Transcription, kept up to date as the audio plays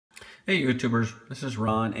Hey YouTubers, this is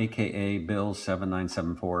Ron, aka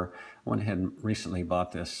Bill7974. Went ahead and recently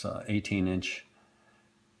bought this 18-inch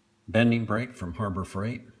bending brake from Harbor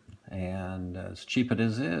Freight, and as cheap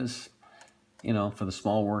as it is, you know, for the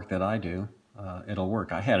small work that I do, it'll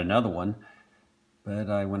work. I had another one, but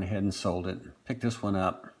I went ahead and sold it. Picked this one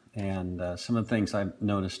up, and some of the things I've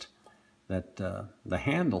noticed that the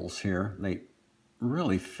handles here, they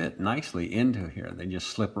really fit nicely into here. They just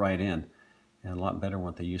slip right in. And a lot better than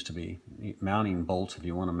what they used to be. Mounting bolts, if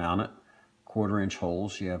you want to mount it, 1/4-inch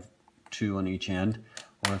holes, you have 2 on each end,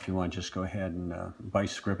 or if you want to just go ahead and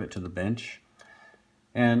vice grip it to the bench.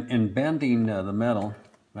 And in bending the metal,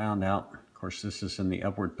 found out, of course this is in the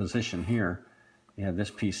upward position here, you have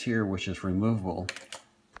this piece here which is removable,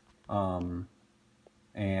 and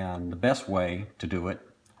the best way to do it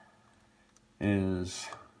is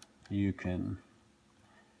you can,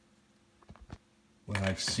 what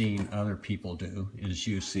I've seen other people do is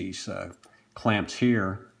use these clamps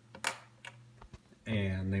here,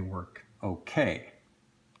 and they work okay.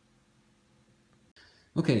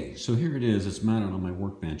 Okay, so here it is. It's mounted on my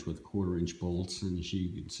workbench with 1/4-inch bolts, and as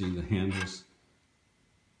you can see, the handles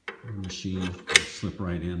of the machine slip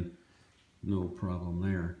right in. No problem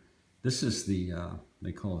there. This is the,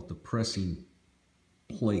 they call it the pressing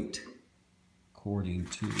plate, according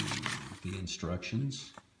to the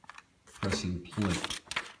instructions. Pressing plate.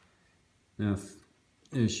 Now,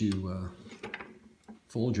 as you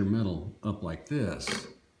fold your metal up like this,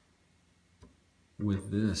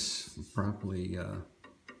 with this properly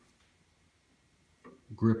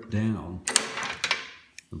gripped down,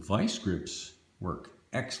 the vice grips work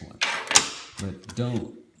excellent, but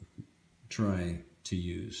don't try to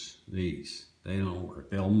use these. They don't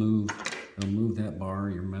work. They'll move that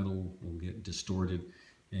bar, your metal will get distorted,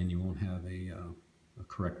 and you won't have a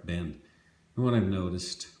correct bend. And what I've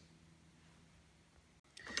noticed,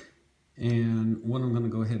 and what I'm going to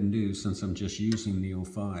go ahead and do, since I'm just using the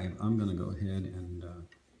 05, I'm going to go ahead and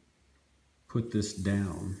put this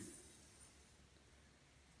down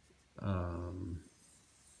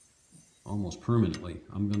almost permanently.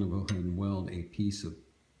 I'm going to go ahead and weld a piece of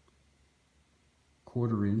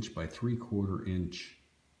 1/4-inch by 3/4-inch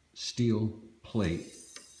steel plate,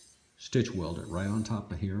 stitch weld it right on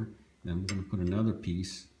top of here. Then I'm going to put another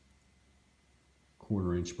piece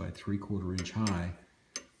 1/4-inch by 3/4-inch high,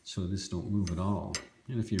 so this don't move at all.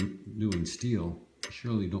 And if you're doing steel, you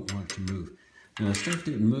surely don't want it to move. Now the stuff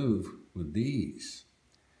didn't move with these,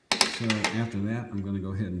 so after that I'm going to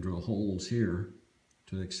go ahead and drill holes here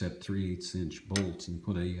to accept 3/8-inch bolts and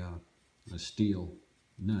put a steel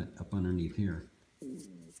nut up underneath here.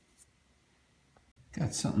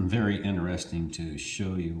 Got something very interesting to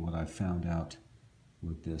show you. What I found out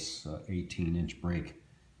with this 18-inch brake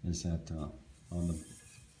is that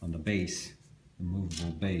on the base, the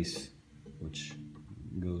movable base, which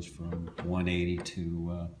goes from 180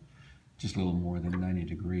 to just a little more than 90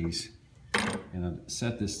 degrees, and I've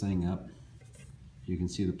set this thing up. You can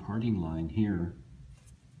see the parting line here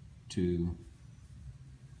to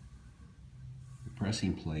the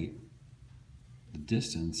pressing plate. The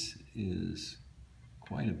distance is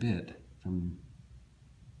quite a bit from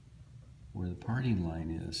where the parting line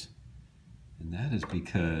is, and that is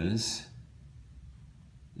because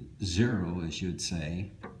zero, as you'd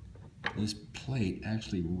say, this plate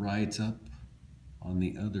actually rides up on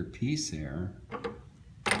the other piece there.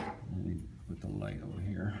 Let me put the light over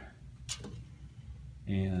here,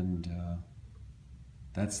 and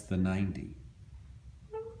that's the 90.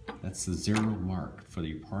 That's the 0 mark for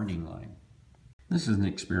the parting line. This is an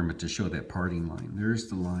experiment to show that parting line. There's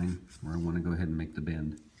the line where I want to go ahead and make the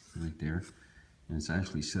bend right there, and it's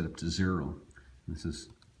actually set up to 0. This is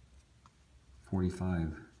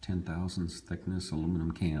 45 10,000ths thickness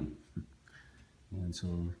aluminum can, and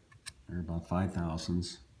so they're about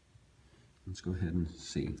 5,000ths. Let's go ahead and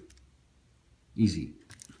see. Easy.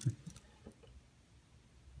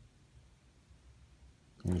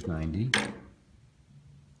 There's 90,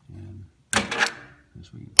 and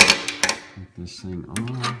as we take this thing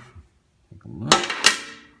off, take a look.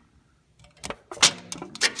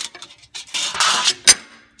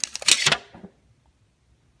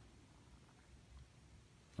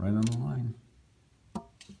 Right on the line,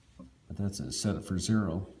 but that's it, set it for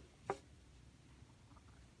 0.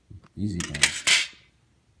 Easy guys.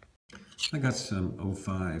 I got some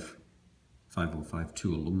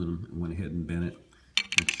 5052 aluminum and went ahead and bent it.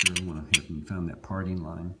 Make sure I went ahead and found that parting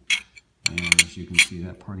line, and as you can see,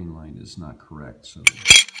 that parting line is not correct. So,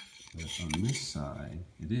 but on this side,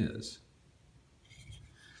 it is.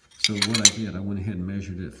 So what I did, I went ahead and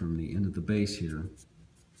measured it from the end of the base here,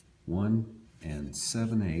 1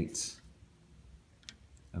 7/8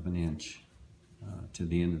 of an inch to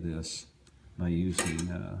the end of this by using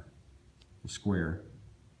a square.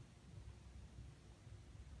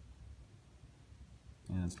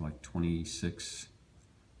 And it's like 26,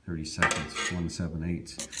 30 seconds,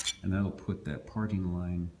 1/7/8. And that'll put that parting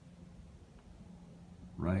line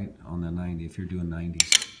right on the 90 if you're doing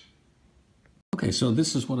 90s. Okay, so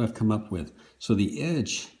this is what I've come up with. So the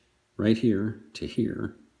edge right here to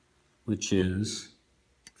here, which is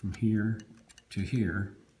from here to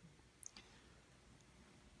here,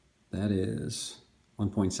 that is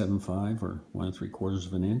 1.75 or 1 3/4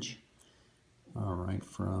 of an inch. All right,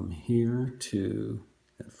 from here to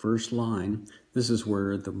that first line, this is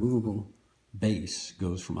where the movable base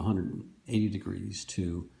goes from 180 degrees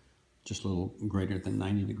to just a little greater than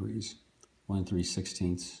 90 degrees, 1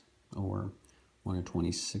 3/16 or 1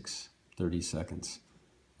 26 30 seconds.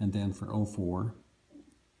 And then for 04,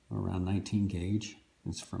 around 19 gauge,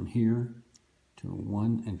 it's from here to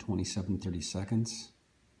 1 27 30 seconds,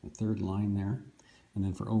 the third line there. And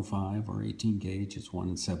then for 05 or 18 gauge, it's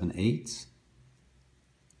 1 7/8.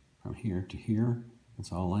 From here to here,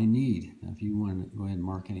 that's all I need. Now, if you want to go ahead and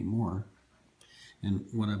mark any more, and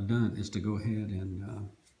what I've done is to go ahead and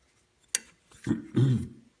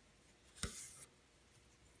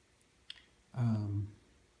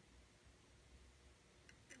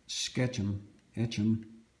sketch them, etch them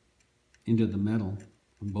into the metal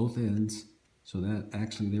on both ends, so that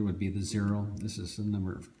actually there would be the 0. This is the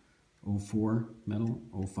number 04 metal,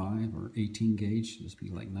 05 or 18 gauge, this would be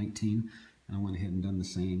like 19. And I went ahead and done the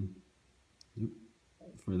same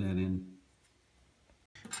for that end.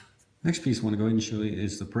 Next piece I want to go ahead and show you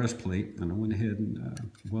is the press plate, and I went ahead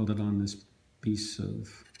and welded on this piece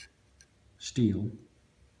of steel,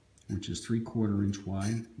 which is 3/4 inch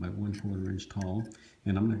wide by 1/4 inch tall.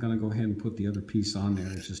 And I'm not going to go ahead and put the other piece on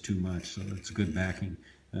there, it's just too much, so it's good backing.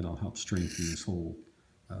 That'll help strengthen this whole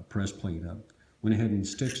press plate up. Went ahead and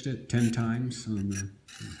stitched it 10 times on the,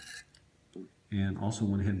 and also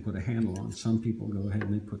went ahead and put a handle on. Some people go ahead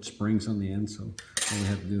and they put springs on the end, so all we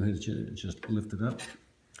have to do is just lift it up.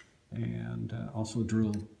 And also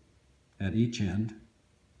drill at each end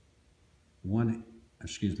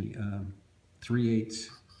 3/8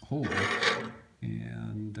 hole,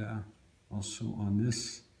 and also on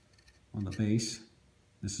this, on the base,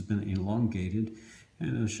 this has been elongated,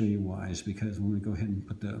 and I'll show you why. Is because when we go ahead and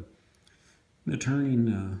put the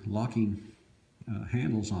turning locking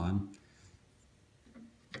handles on,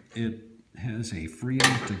 it has a freedom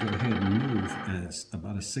to go ahead and move as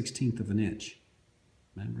about 1/16 of an inch.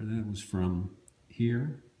 Remember, that was from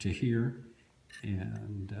here to here,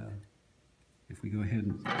 and if we go ahead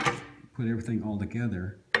and put everything all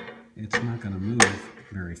together, it's not going to move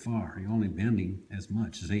very far. You're only bending as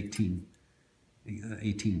much as 18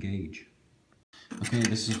 gauge. Okay,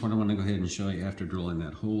 this is what I want to go ahead and show you. After drilling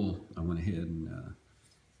that hole, I went ahead and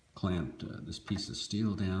clamped this piece of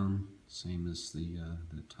steel down, same as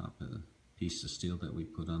the top of the piece of steel that we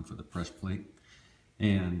put on for the press plate,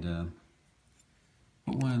 and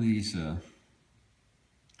put one of these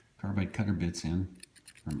carbide cutter bits in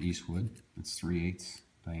from Eastwood. It's 3/8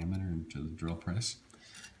 diameter into the drill press,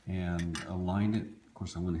 and aligned it. Of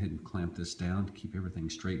course, I went ahead and clamped this down to keep everything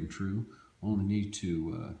straight and true. Only need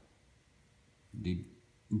to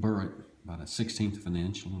deburr it about 1/16 of an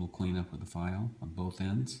inch, a little cleanup with the file on both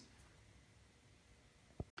ends.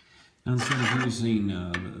 Now, instead of using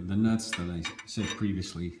the nuts that I said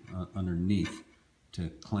previously underneath to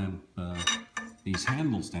clamp these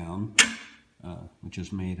handles down, which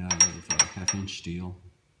is made out of 1/2 inch steel,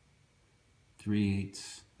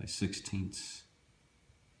 3/8 by 1/16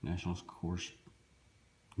 National Course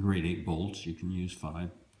grade 8 bolts. You can use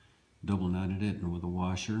 5. Double nutted it and with a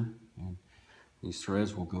washer, and these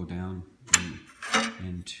threads will go down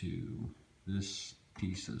into this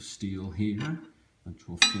piece of steel here, which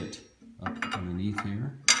will fit up underneath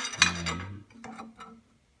here. And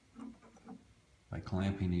by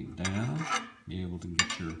clamping it down, be able to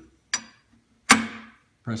get your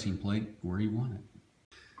pressing plate where you want it.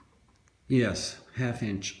 Yes, 1/2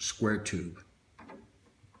 inch square tube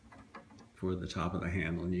for the top of the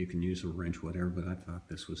handle, and you can use a wrench, whatever, but I thought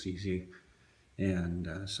this was easy. And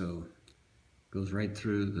so it goes right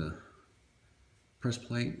through the press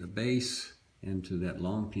plate, the base, into that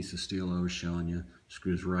long piece of steel I was showing you.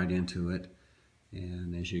 Screws right into it,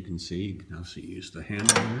 and as you can see, you can also use the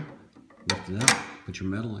handle there. Lift it up, put your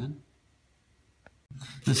metal in.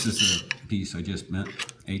 This is a piece I just meant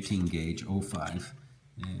 18 gauge 05,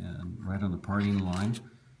 and right on the parting line.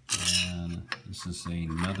 And this is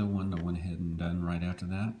another one I went ahead and done right after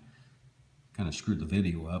that. Kind of screwed the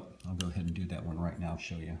video up. I'll go ahead and do that one right now,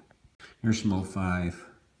 show you. Here's some 05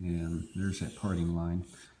 And there's that parting line.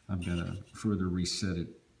 I've got to further reset it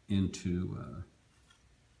into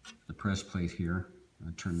the press plate here.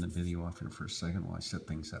 I'll turn the video off here for a second while I set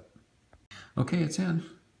things up. Okay, it's in.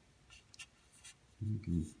 You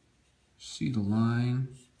can see the line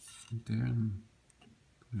right there, and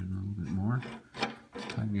put in a little bit more.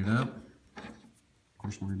 Tighten it up. Of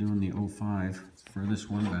course, we're doing the 05 for this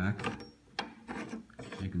one back.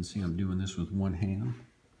 You can see I'm doing this with one hand.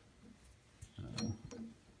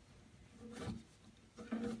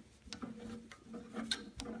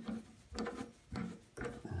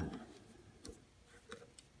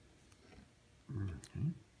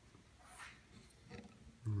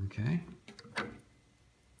 Okay.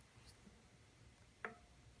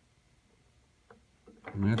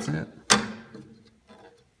 And that's it.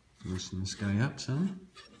 Loosen this guy up some.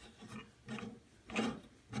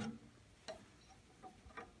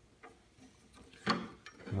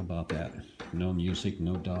 How about that? No music,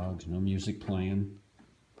 no dogs, no music playing.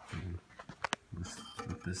 And let's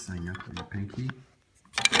flip this thing up with your pinky.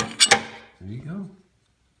 There you go.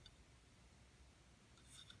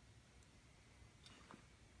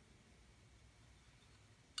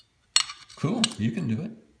 Cool, you can do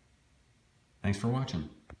it. Thanks for watching.